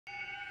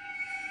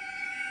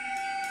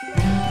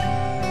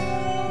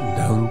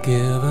don't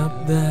give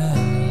up their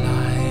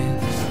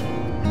lives,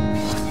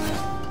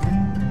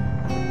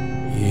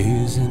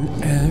 using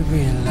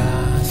every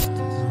last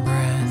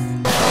breath.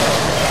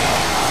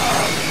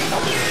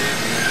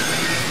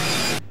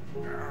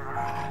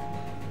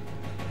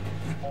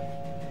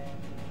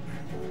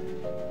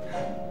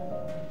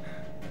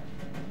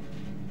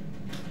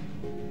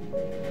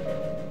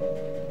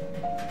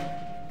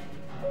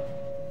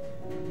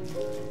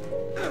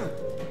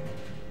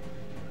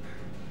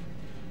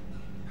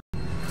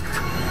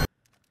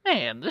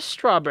 Man, this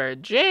strawberry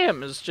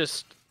jam is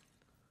just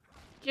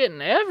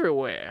getting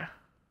everywhere.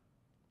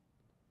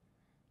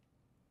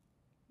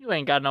 You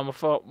ain't got no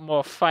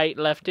more fight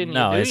left in you,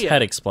 No, do his ya?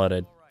 head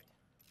exploded.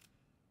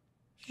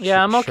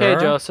 Yeah, I'm okay,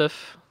 Sure?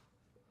 Joseph.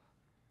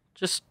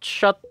 Just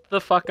shut the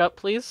fuck up,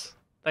 please.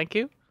 Thank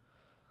you.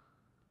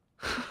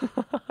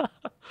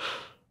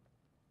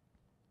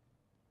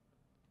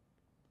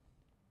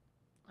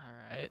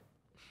 Alright.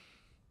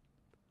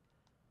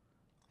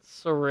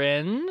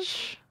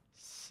 Syringe.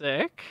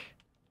 Sick.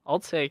 I'll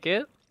take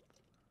it.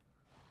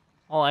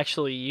 I'll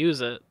actually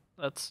use it.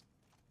 That's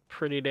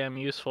pretty damn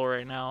useful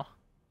right now.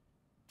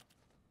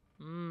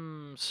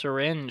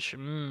 Syringe.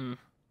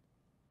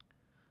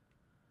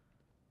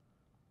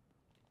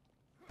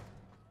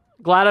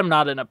 Glad I'm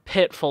not in a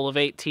pit full of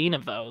 18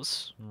 of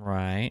those.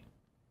 Right.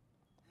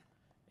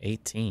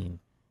 18.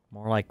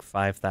 More like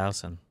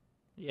 5,000.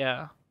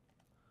 Yeah.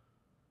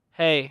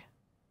 Hey,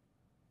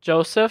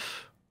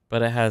 Joseph?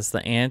 But it has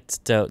the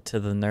antidote to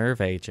the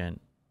nerve agent.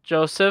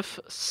 Joseph,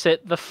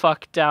 sit the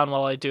fuck down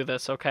while I do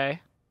this,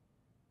 okay?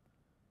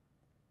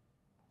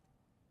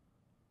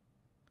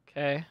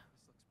 Okay. This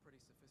looks pretty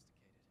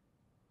sophisticated.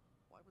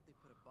 Why would they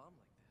put a bomb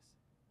like this?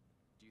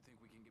 Do you think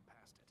we can get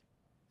past it?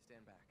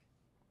 Stand back.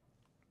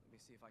 Let me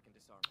see if I can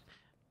disarm it.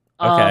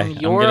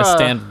 Okay, I'm gonna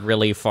stand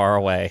really far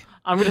away.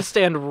 I'm gonna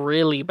stand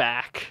really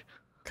back.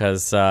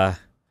 Cause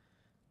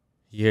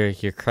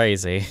you're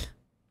crazy.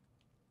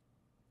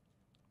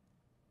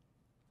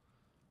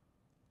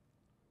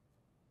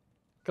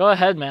 Go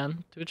ahead,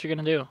 man. Do what you're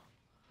gonna do.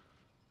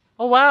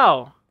 Oh,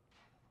 wow.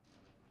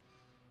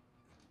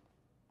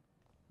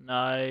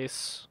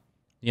 Nice.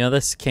 You know,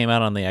 this came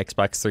out on the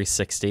Xbox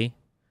 360,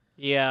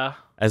 Yeah.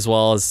 as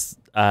well as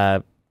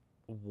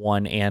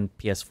One and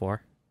PS4.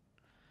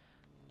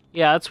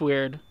 Yeah, that's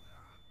weird.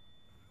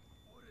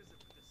 What is it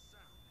with this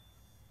sound?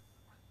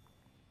 I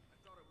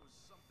thought it was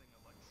something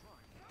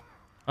electronic.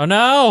 Oh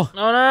no!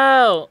 Oh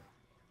no!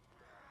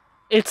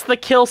 It's the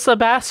Kill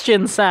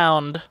Sebastian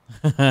sound.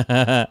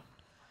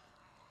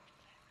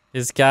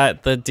 He's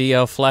got the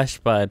Dio flesh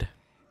bud.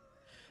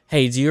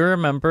 Hey, do you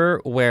remember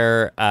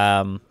where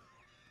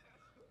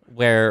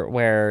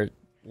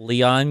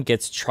Leon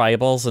gets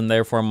tribals and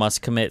therefore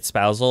must commit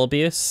spousal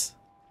abuse?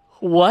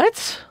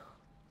 What?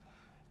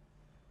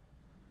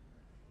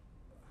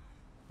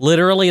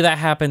 Literally, that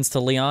happens to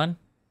Leon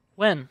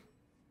When?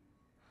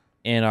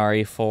 in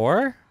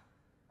RE4.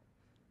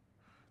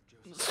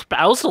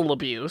 Spousal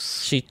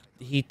abuse?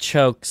 He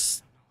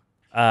chokes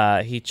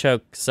Ada.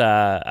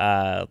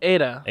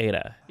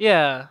 Ada.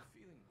 Yeah.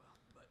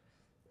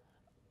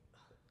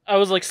 I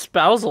was like,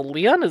 spousal?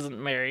 Leon isn't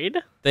married.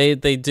 They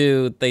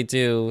do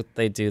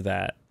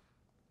that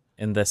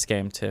in this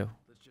game too.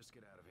 Let's just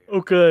get out of here.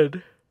 Oh,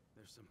 good.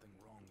 There's something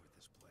wrong with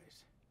this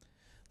place.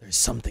 There's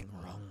something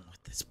wrong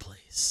with this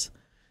place.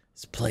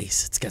 This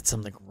place, it's got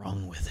something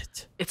wrong with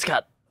it. It's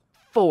got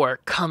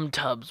 4 cum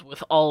tubs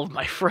with all of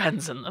my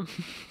friends in them.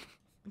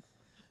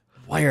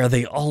 Why are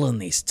they all in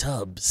these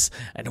tubs?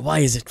 And why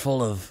is it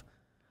full of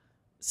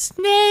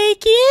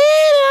snake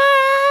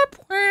it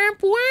up?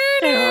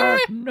 There are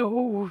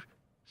no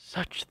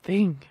such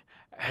thing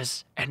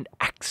as an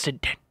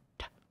accident.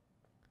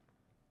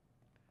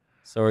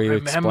 So are you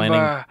explaining?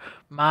 Remember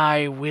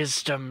my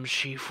wisdom,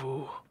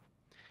 Shifu.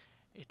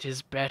 It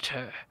is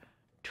better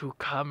to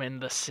come in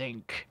the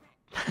sink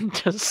than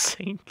to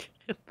sink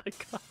in the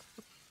cup.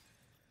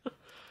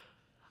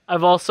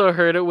 I've also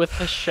heard it with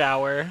the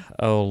shower.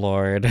 Oh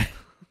Lord.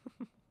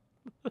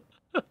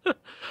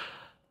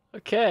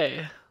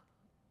 Okay.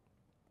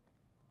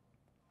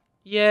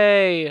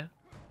 Yay.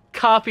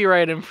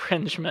 Copyright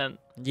infringement.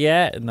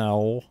 Yeah,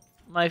 no.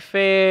 My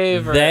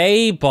favorite.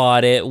 They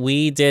bought it,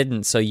 we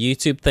didn't. So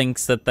YouTube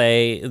thinks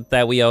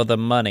that we owe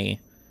them money.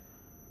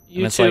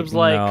 And it's YouTube's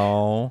like,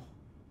 no,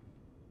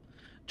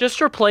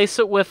 just replace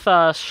it with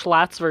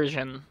Schlatt's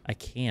version. I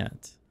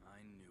can't. I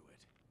knew it.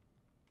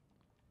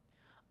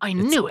 I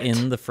It's knew it.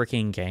 in the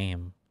freaking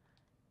game.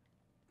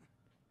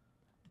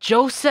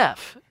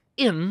 Joseph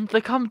in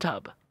the cum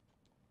tub.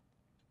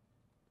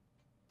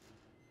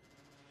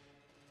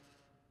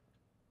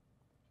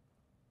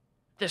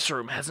 This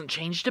room hasn't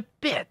changed a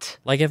bit.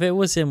 Like if it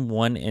was in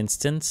one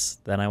instance,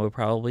 then I would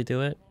probably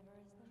do it.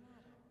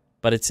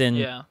 But it's in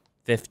Yeah.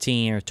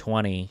 15 or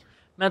 20.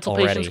 Mental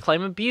already. patients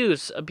claim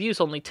abuse.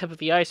 Abuse only tip of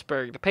the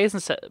iceberg. The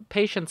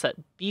patients at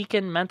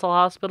Beacon Mental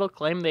Hospital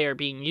claim they are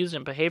being used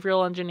in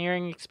behavioral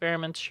engineering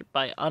experiments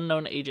by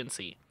unknown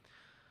agency.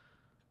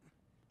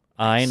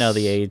 I know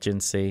the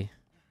agency.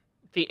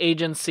 The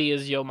agency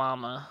is yo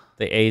mama.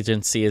 The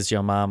agency is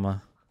your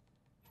mama.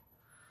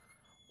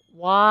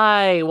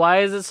 Why? Why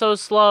is it so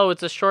slow?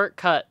 It's a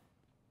shortcut.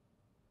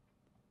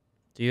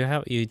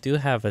 You do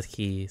have a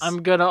keys.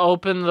 I'm gonna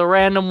open the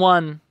random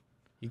one.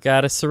 You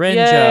got a syringe.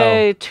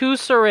 Yay, 2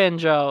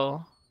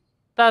 syringo.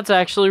 That's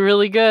actually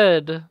really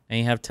good. And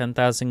you have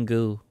 10,000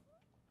 goo.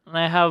 And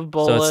I have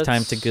bullets. So it's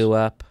time to goo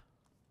up.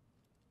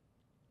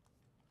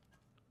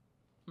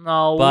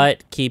 No.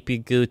 But keep your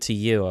goo to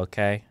you,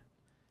 okay?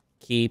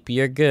 Keep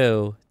your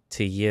goo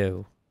to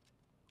you.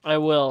 I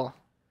will.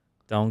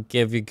 Don't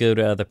give your goo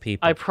to other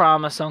people. I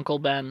promise, Uncle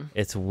Ben.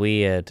 It's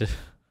weird.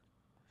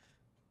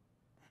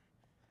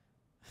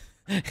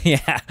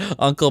 Yeah,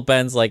 Uncle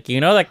Ben's like,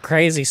 you know that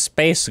crazy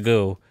space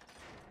goo.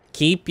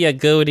 Keep your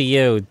goo to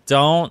you.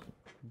 Don't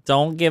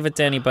give it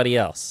to anybody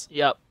else.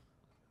 Yep.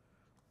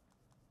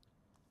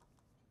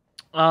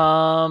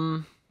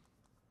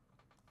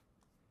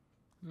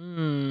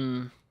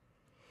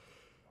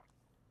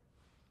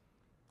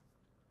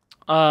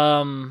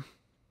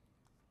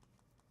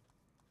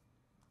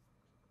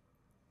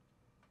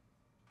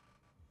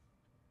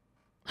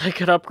 I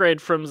could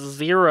upgrade from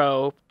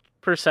 0%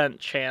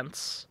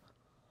 chance.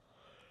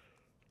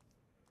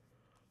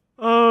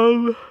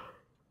 Well,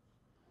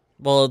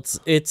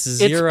 it's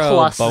zero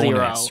plus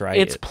bonus, 0. right?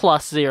 It's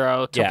plus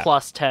 0 to Yeah.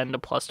 plus 10 to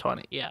plus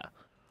 20. Yeah.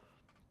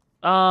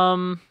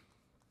 Let's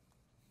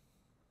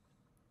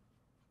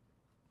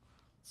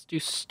do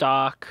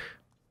stock.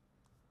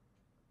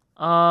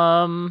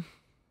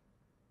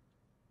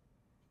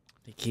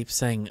 He keeps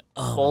saying,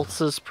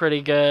 Bolts is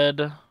pretty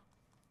good.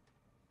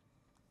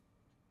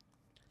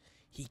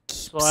 He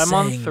keeps So I'm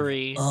on saying,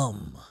 3.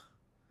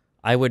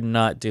 I would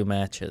not do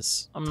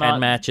matches. I'm 10 not-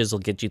 matches will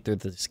get you through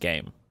this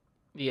game.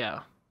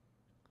 Yeah.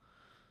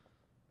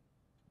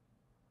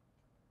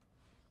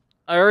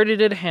 I already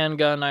did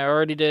handgun. I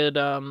already did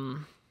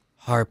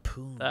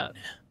Harpoon. that.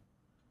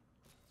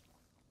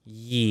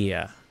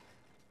 Yeah.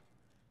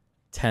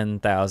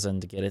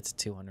 10,000 to get it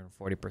to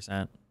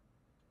 240%.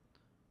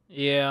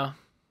 Yeah.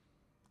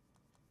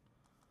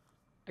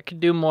 I could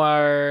do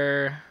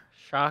more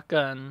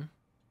shotgun.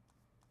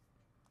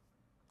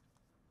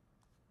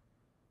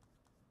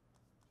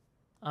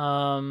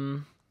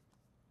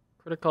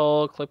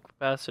 Critical clip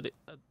capacity.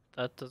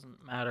 That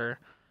doesn't matter.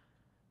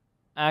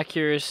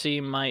 Accuracy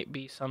might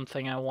be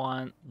something I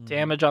want.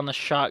 Damage on the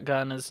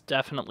shotgun is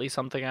definitely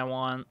something I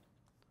want.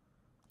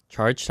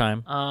 Charge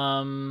time.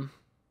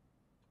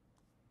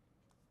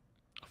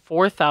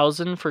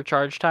 4,000 for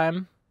charge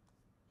time.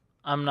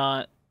 I'm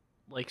not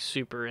like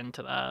super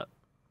into that.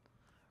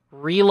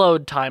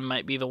 Reload time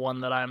might be the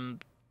one that I'm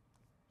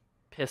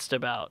pissed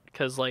about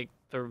because like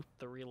the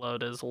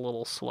reload is a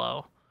little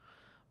slow.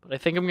 But I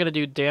think I'm gonna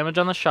do damage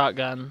on the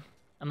shotgun,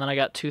 and then I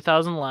got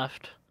 2,000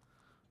 left,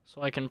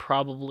 so I can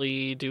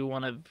probably do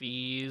one of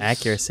these.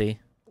 Accuracy.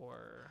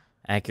 Or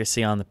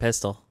Accuracy on the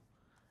pistol.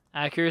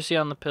 accuracy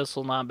on the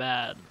pistol, not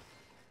bad.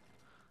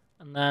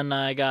 And then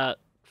I got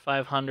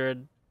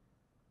 500,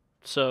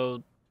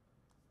 so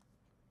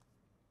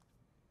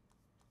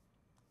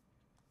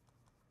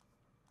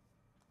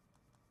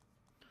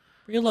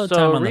Reload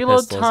time on the reload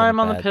pistol time isn't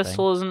a on the bad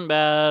pistol isn't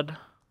bad. thing.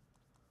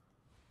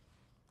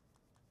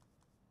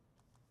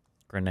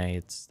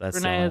 Grenades. That's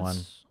Grenades. the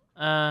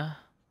only one.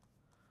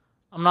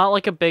 I'm not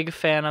like a big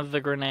fan of the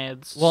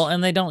grenades. Well,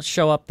 and they don't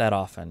show up that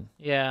often.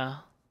 yeah,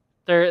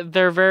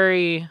 they're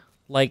very.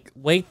 Like,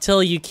 wait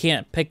till you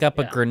can't pick up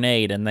a Yeah.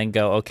 grenade and then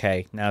go,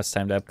 okay, now it's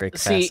time to upgrade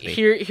capacity.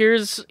 See,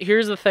 here's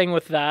the thing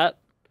with that.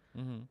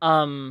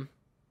 Mhm.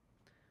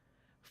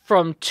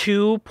 From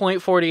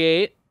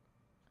 2.48,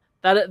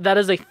 that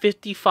is a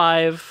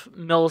 55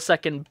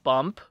 millisecond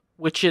bump,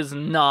 which is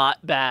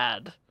not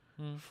bad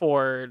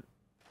for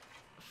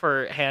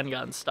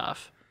handgun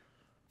stuff.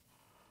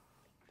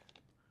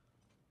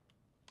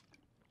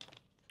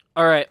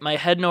 All right, my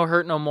head no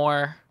hurt no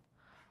more.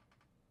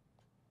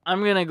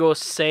 I'm gonna go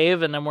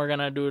save, and then we're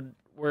gonna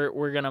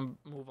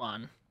move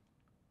on.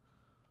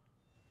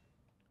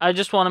 I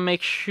just want to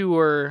make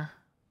sure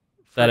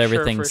That for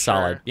everything's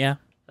solid. sure, Yeah,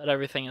 that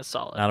everything is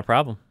solid. not a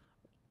problem.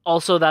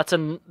 Also, that's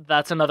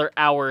another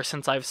hour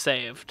since I've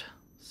saved.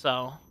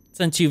 So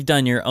Since you've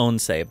done your own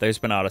save, there's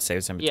been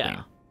autosaves in between.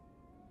 yeah,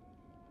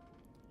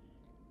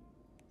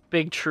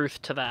 big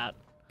truth to that.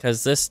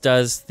 Because this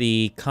does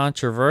the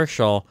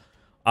controversial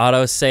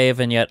autosave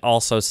and yet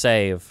also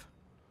save.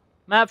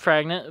 Map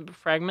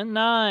fragment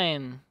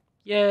 9.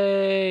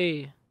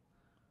 Yay!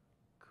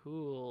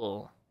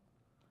 Cool.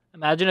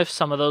 Imagine if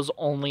some of those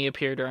only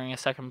appear during a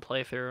second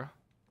playthrough.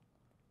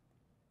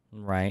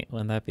 Right?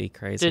 Wouldn't that be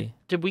crazy?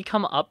 Did we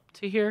come up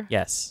to here?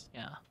 Yes.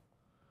 Yeah.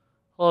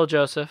 Hello,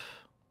 Joseph.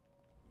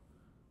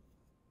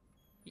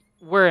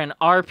 We're in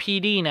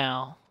RPD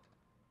now.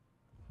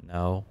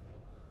 No.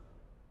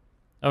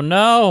 Oh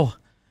no!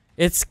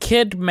 It's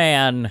Kid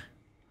Man.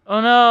 Oh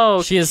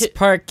no! She is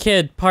part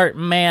kid, part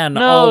man,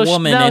 no, all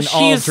woman, no, and all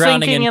she's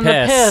drowning sinking in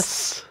the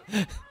piss.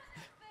 piss.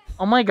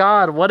 Oh my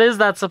god, what is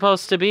that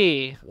supposed to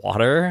be?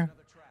 Water?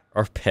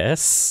 Or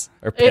piss?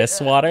 Or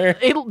piss water?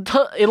 It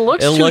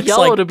looks too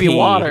yellow like to be pee.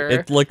 water.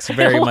 It looks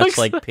very much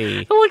like pee.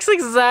 It looks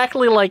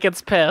exactly like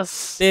it's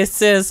piss.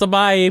 This is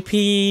my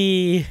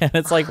pee. And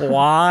it's like,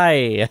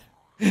 why?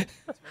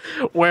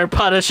 We're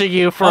punishing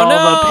you for Oh, all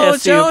no, the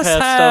piss you pissed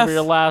Joseph! over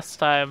your last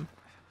time.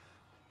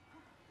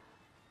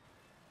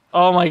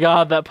 Oh my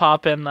god, that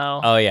pop in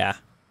though. Oh, yeah.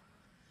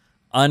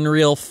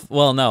 Unreal.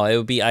 Well, no, it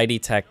would be ID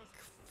Tech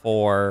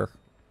 4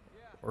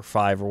 or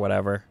 5 or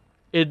whatever.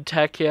 Id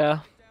Tech, yeah.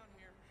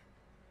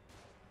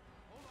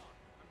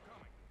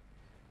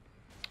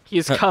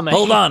 He's coming.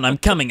 Hold on, I'm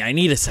coming. I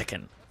need a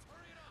second.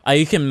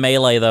 You can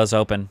melee those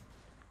open.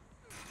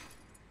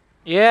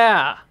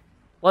 Yeah.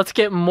 Let's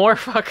get more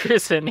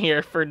fuckers in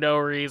here for no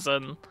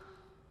reason.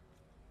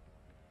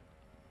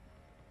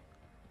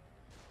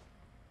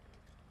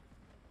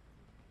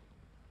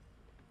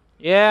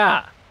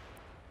 Yeah.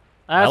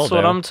 That's That'll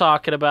what do. I'm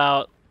talking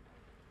about.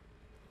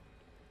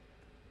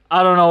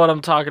 I don't know what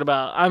I'm talking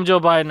about. I'm Joe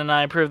Biden and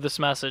I approve this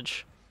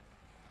message.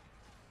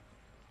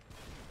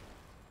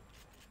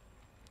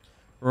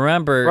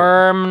 Remember,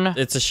 Burn.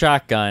 it's a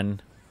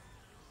shotgun.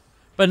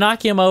 But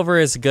knocking him over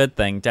is a good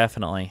thing,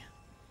 definitely.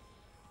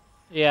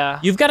 Yeah.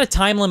 You've got a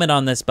time limit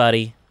on this,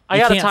 buddy. I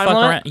You got a can't time fuck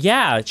limit? around.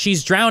 Yeah,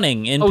 she's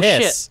drowning in Oh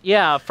piss. shit.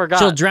 Yeah, forgot.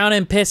 She'll drown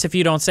in piss if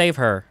you don't save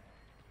her.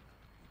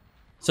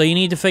 So you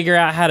need to figure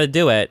out how to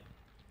do it.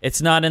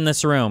 It's not in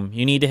this room.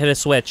 You need to hit a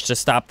switch to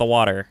stop the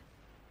water.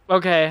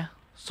 Okay.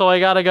 So I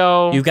gotta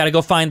go You've got to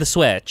go find the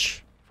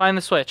switch. find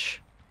the switch.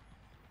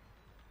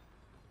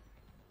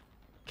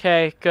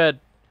 Okay, good.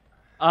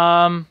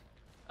 Not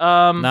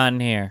in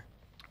here.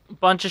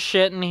 Bunch of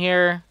shit in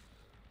here.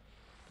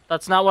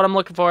 That's not what I'm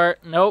looking for.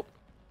 Nope.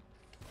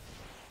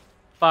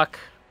 Fuck.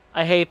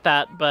 I hate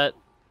that, but...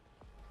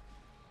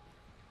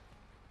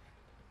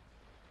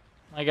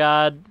 My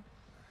god.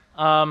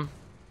 Oh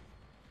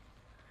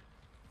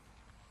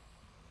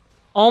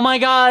my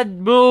god,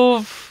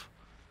 move!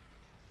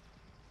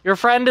 Your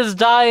friend is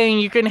dying.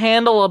 You can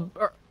handle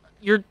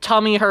your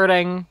tummy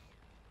hurting.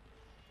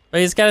 But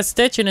he's got a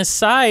stitch in his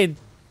side.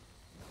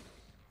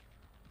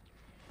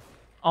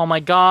 Oh my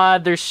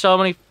god, there's so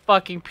many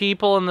fucking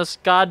people in this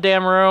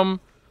goddamn room.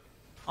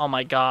 Oh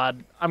my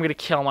god, I'm gonna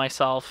kill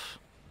myself.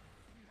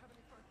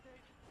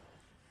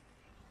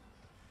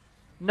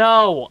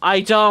 No,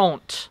 I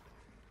don't.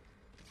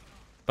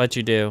 But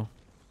you do.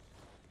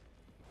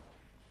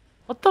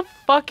 What the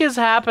fuck is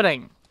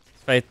happening?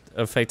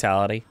 A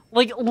fatality.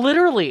 Like,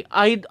 literally,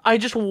 I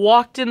just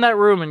walked in that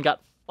room and got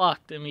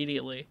fucked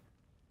immediately.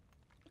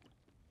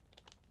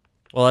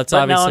 Well, that's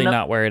But now obviously no-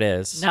 not where it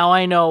is. Now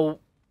I know.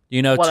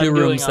 You know what 2 I'm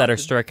doing rooms that off are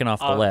the- stricken off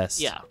the list.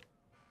 Yeah.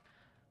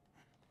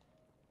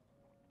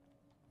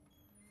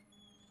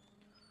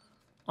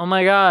 Oh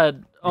my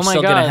god. Oh You're my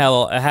still god.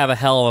 gonna have a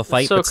hell of a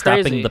fight, so but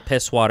stopping crazy. the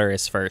piss water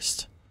is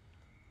first.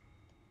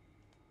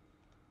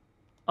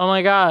 Oh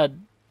my god.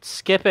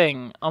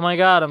 Skipping. Oh my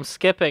god, I'm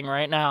skipping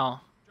right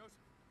now.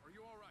 Are you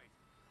all right?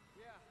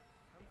 Yeah,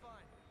 I'm fine.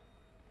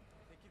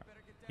 I think you'd better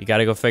get down. You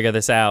gotta go figure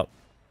this out.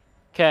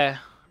 Okay.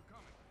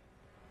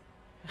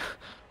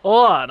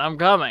 Hold on, I'm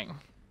coming.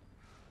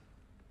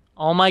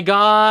 Oh my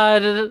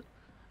god.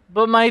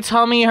 But my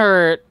tummy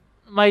hurt.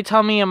 My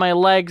tummy and my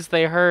legs,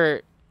 they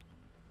hurt.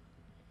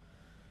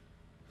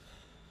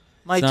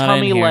 My It's not in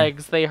tummy here.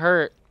 legs, they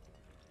hurt.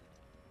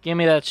 Give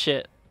me that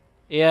shit.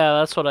 Yeah,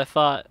 that's what I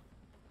thought.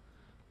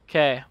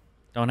 Okay.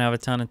 Don't have a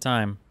ton of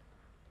time.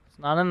 It's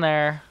not in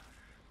there.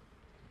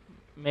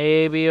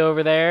 Maybe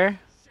over there.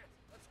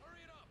 Let's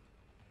hurry it up.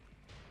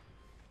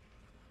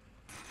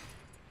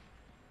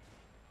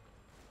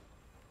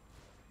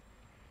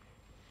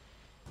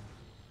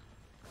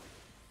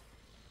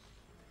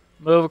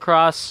 Move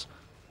across.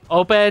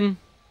 Open.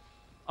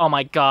 Oh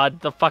my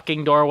god, the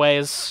fucking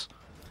doorways.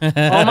 Oh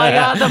my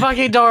god, the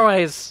fucking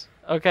doorways.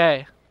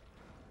 Okay.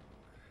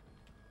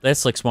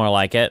 This looks more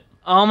like it.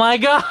 Oh my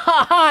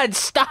god,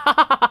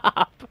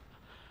 stop!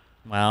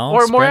 Well,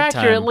 Or more sprint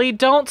time. accurately,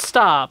 don't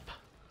stop.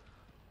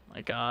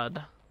 My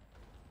god.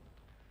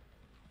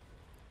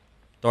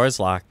 Door's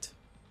locked.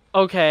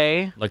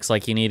 Okay. Looks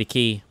like you need a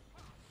key.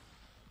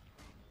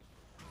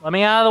 Let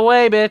me out of the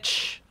way,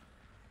 bitch.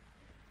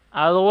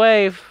 Out of the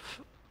way.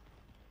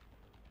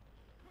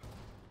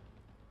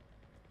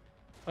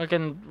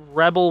 Fucking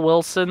Rebel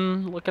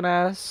Wilson looking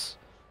ass.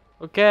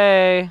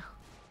 Okay.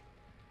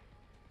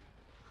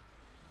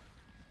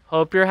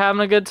 Hope you're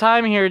having a good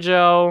time here,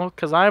 Joe,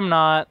 because I'm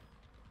not.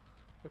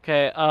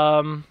 Okay,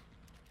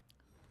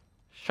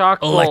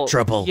 Shock bolt.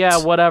 Electrobolt. Yeah,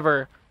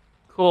 whatever.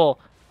 Cool.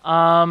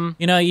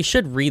 You know, you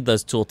should read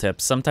those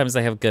tooltips. Sometimes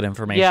they have good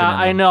information Yeah, in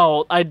I them.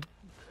 know.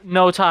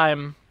 No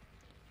time.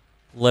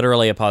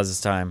 Literally, it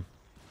pauses time.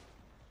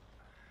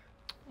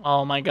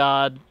 Oh my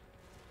god.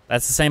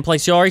 That's the same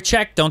place you already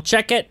checked. Don't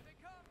check it.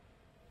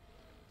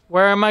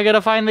 Where am I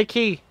gonna find the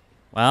key?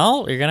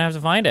 Well, you're gonna have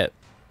to find it.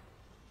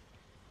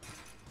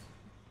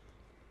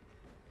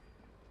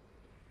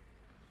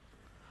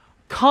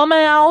 Come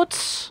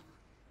out!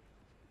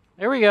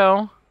 There we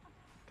go.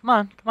 Come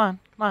on, come on,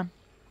 come on.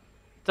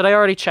 Did I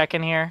already check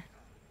in here?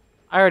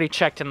 I already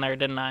checked in there,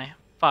 didn't I?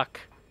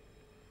 Fuck.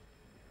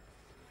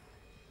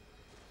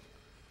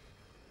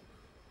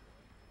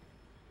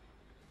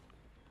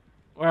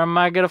 Where am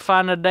I gonna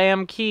find a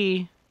damn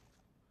key?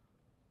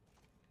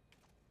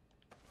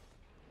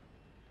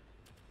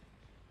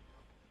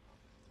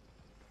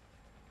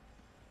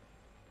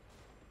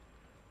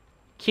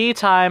 Key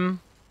time.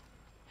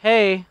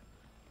 Hey.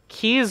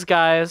 Keys,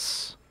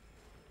 guys.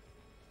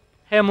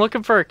 Hey, I'm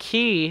looking for a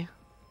key.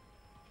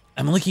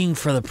 I'm looking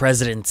for the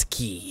president's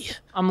key.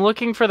 I'm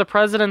looking for the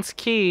president's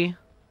key.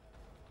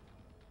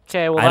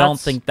 Okay, well, I don't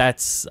think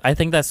that's... I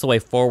think that's the way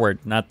forward,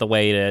 not the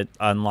way to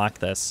unlock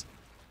this.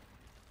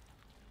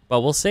 But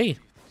we'll see.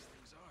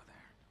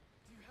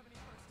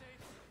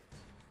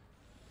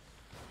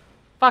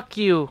 Fuck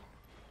you.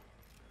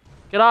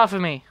 Get off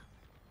of me.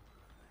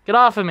 Get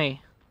off of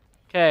me.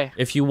 Okay.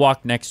 If you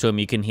walk next to him,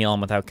 you can heal him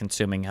without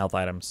consuming health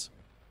items.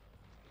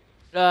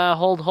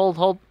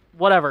 Hold.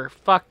 Whatever.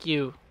 Fuck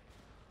you.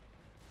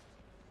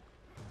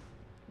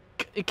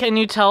 Can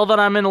you tell that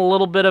I'm in a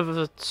little bit of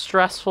a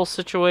stressful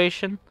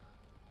situation?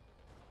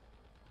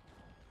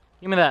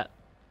 Give me that.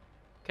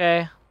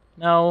 Okay.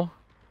 No.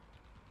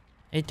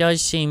 It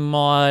does seem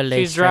more or less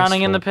She's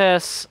drowning in the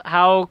stressful. piss.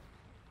 How?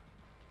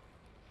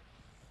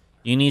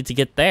 You need to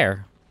get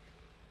there.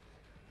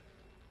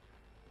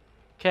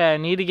 Okay, I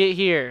need to get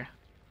here.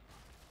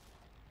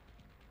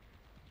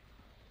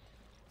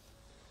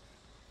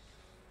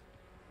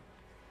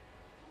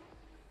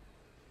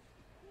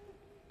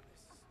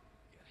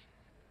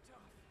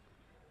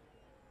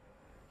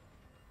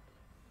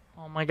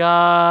 Oh my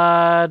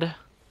god.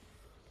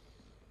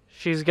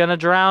 She's gonna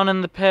drown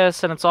in the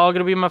piss and it's all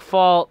gonna be my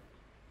fault.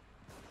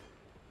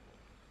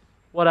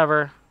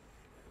 Whatever.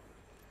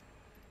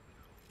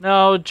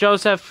 No,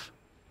 Joseph.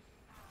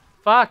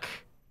 Fuck.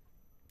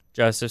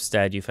 Joseph's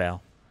dead, you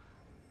fail.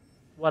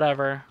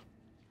 Whatever.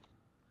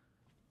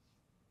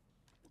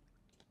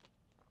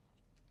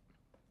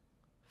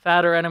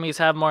 Fatter enemies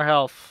have more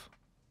health.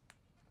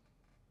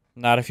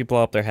 Not if you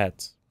blow up their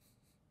heads.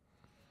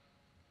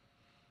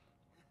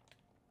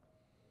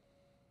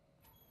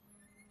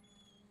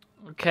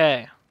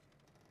 Okay.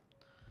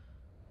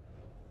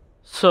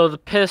 So the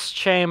piss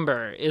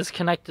chamber is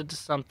connected to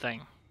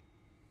something.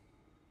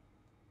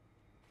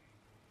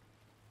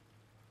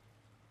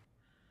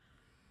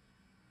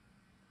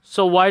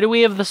 So why do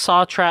we have the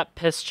saw trap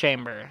piss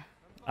chamber?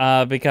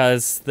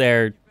 Because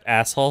they're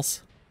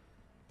assholes.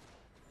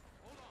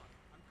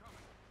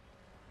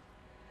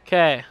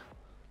 Okay.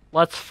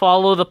 Let's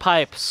follow the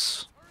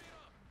pipes.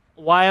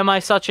 Why am I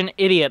such an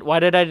idiot? Why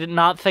did I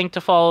not think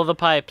to follow the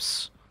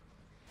pipes?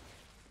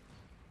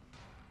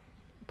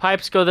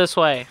 Pipes go this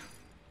way.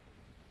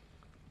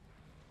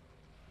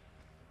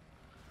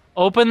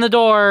 Open the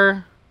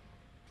door.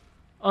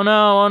 Oh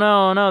no, oh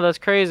no, oh no, that's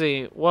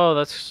crazy. Whoa,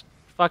 that's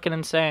fucking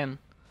insane.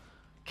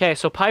 Okay,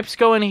 so pipes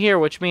go in here,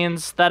 which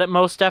means that it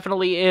most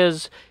definitely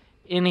is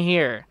in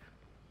here.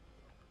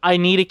 I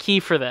need a key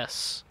for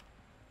this.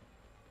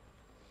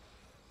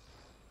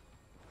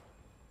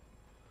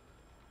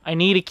 I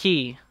need a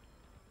key.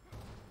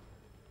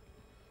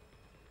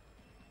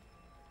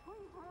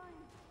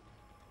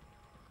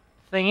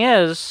 Thing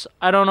is,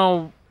 I don't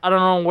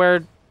know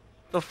where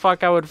the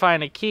fuck I would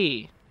find a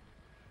key.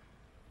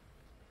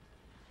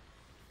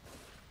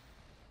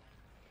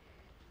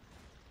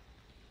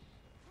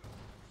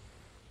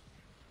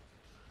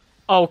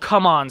 Oh,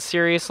 come on,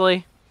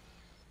 seriously?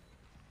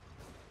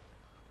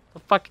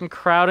 They're fucking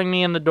crowding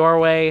me in the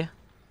doorway.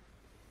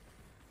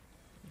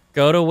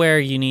 Go to where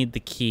you need the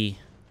key.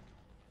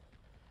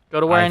 Go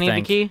to where I need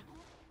think. the key?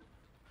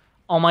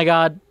 Oh my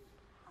god.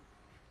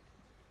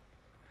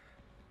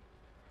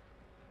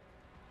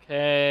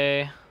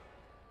 Okay.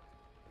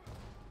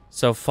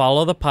 So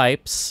follow the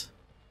pipes.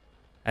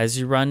 As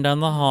you run down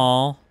the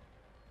hall,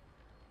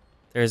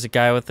 there's a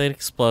guy with an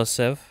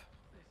explosive.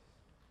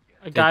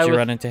 A guy Did you with...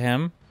 run into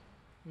him?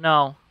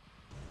 No.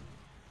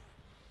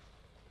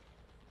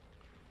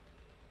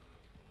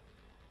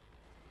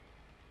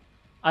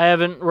 I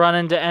haven't run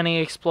into any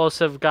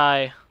explosive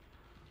guy.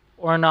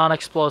 Or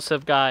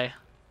non-explosive guy.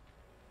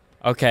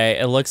 Okay,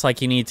 it looks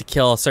like you need to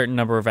kill a certain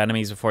number of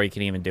enemies before you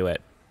can even do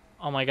it.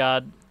 Oh my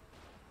god.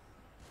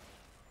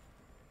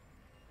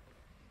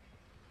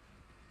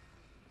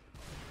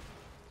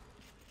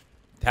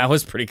 That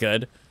was pretty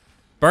good.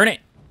 Burn it!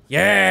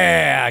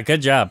 Yeah!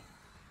 Good job.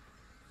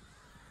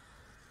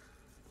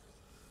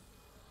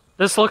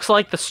 This looks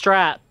like the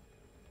strat.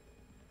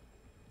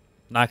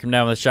 Knock him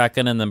down with a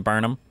shotgun and then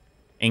burn him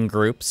in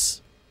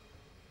groups.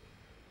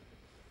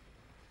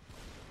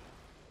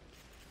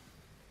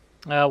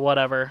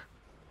 Whatever.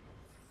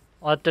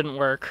 Well, that didn't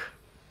work.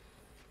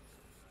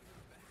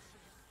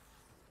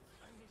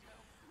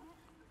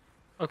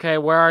 Okay,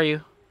 where are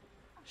you?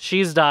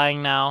 She's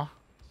dying now.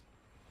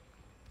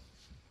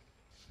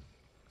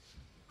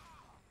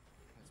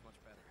 That's much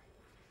better.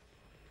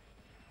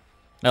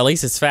 At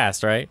least it's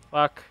fast, right?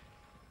 Fuck.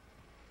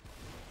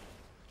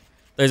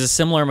 There's a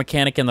similar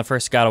mechanic in the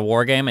first God of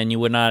War game, and you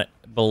would not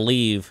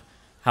believe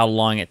how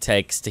long it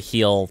takes to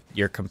heal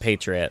your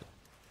compatriot.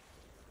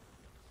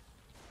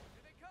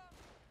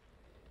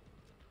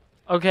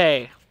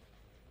 Okay.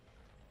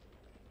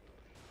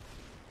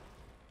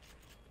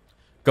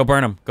 Go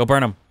burn him. Go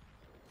burn him.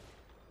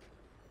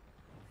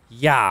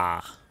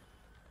 Yeah.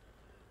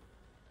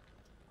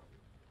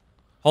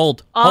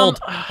 Hold.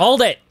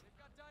 Hold it.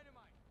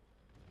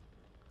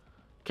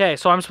 Okay,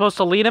 so I'm supposed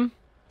to lead him?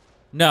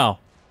 No.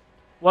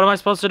 What am I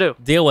supposed to do?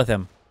 Deal with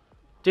him.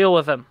 Deal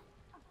with him.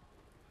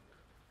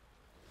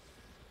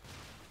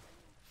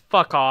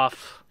 Fuck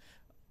off.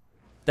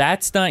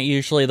 That's not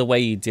usually the way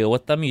you deal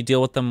with them. You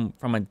deal with them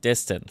from a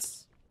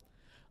distance.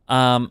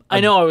 I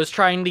know, I was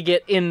trying to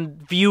get in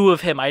view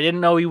of him. I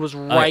didn't know he was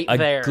right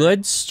there. A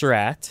good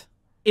strat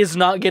is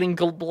not getting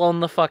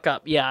blown the fuck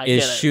up. Yeah, I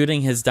is get it.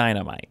 shooting his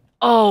dynamite.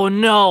 Oh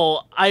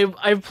no,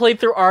 I've played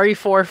through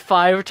RE4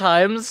 5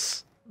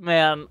 times.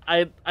 Man,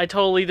 I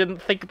totally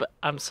didn't think about.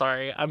 I'm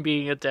sorry, I'm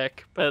being a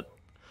dick, but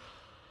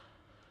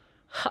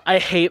I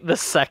hate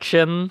this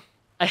section.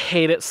 I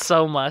hate it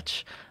so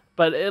much.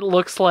 But it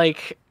looks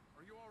like.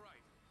 Are you all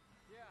right?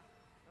 Yeah,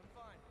 I'm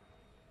fine.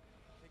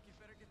 I think you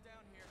better get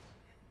down here.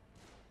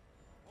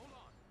 Hold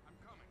on, I'm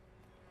coming.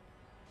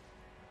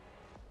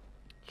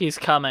 He's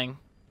coming.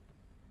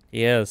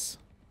 He is.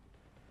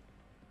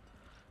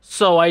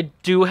 So I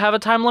do have a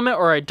time limit,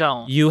 or I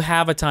don't? You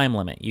have a time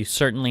limit. You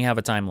certainly have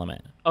a time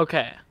limit.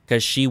 Okay.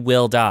 Because she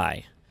will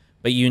die.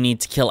 But you need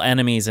to kill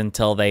enemies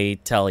until they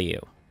tell you.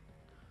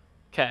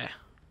 Okay.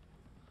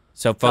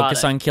 So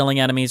focus on killing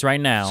enemies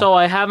right now. So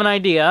I have an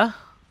idea.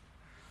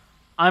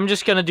 I'm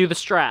just going to do the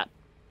strat.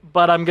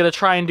 But I'm going to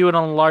try and do it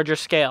on a larger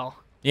scale.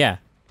 Yeah.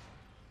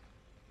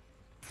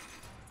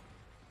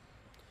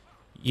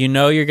 You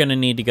know you're going to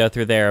need to go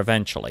through there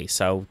eventually,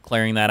 so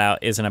clearing that out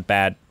isn't a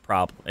bad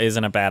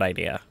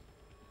idea.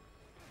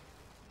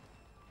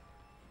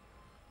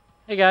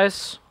 Hey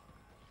guys.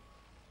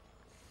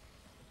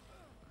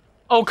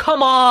 Oh,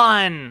 come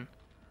on!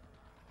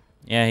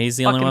 Yeah, he's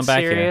the only one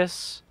back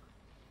serious?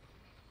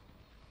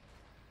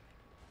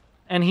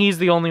 And he's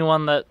the only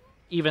one that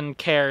even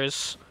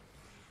cares.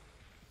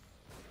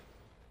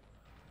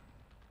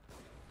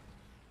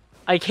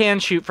 I can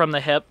shoot from the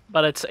hip,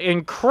 but it's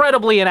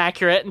incredibly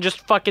inaccurate and just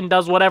fucking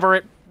does whatever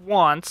it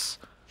wants.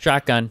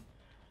 Shotgun.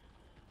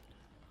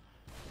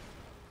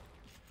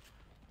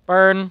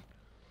 Burn.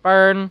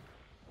 Burn.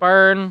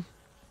 Burn.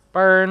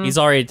 Burn. He's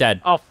already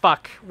dead. Oh,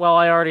 fuck. Well,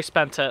 I already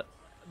spent it.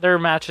 There are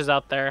matches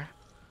out there.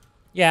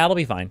 Yeah, it'll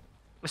be fine.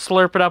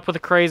 Slurp it up with a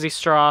crazy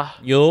straw.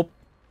 Yup.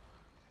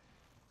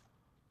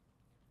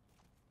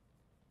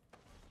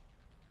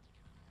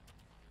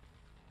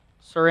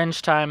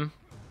 Syringe time.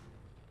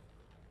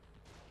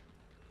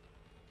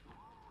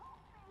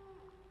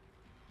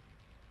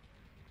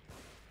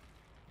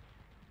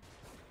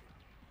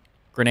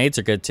 Grenades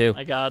are good too.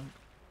 My god.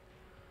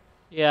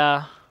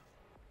 Yeah.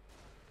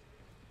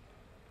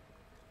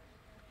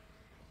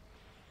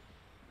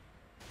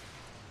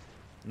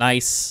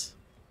 Nice.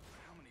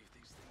 How many of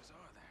these things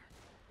are there?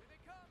 Here they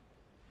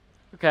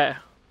come! Okay.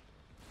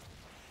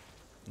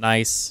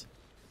 Nice.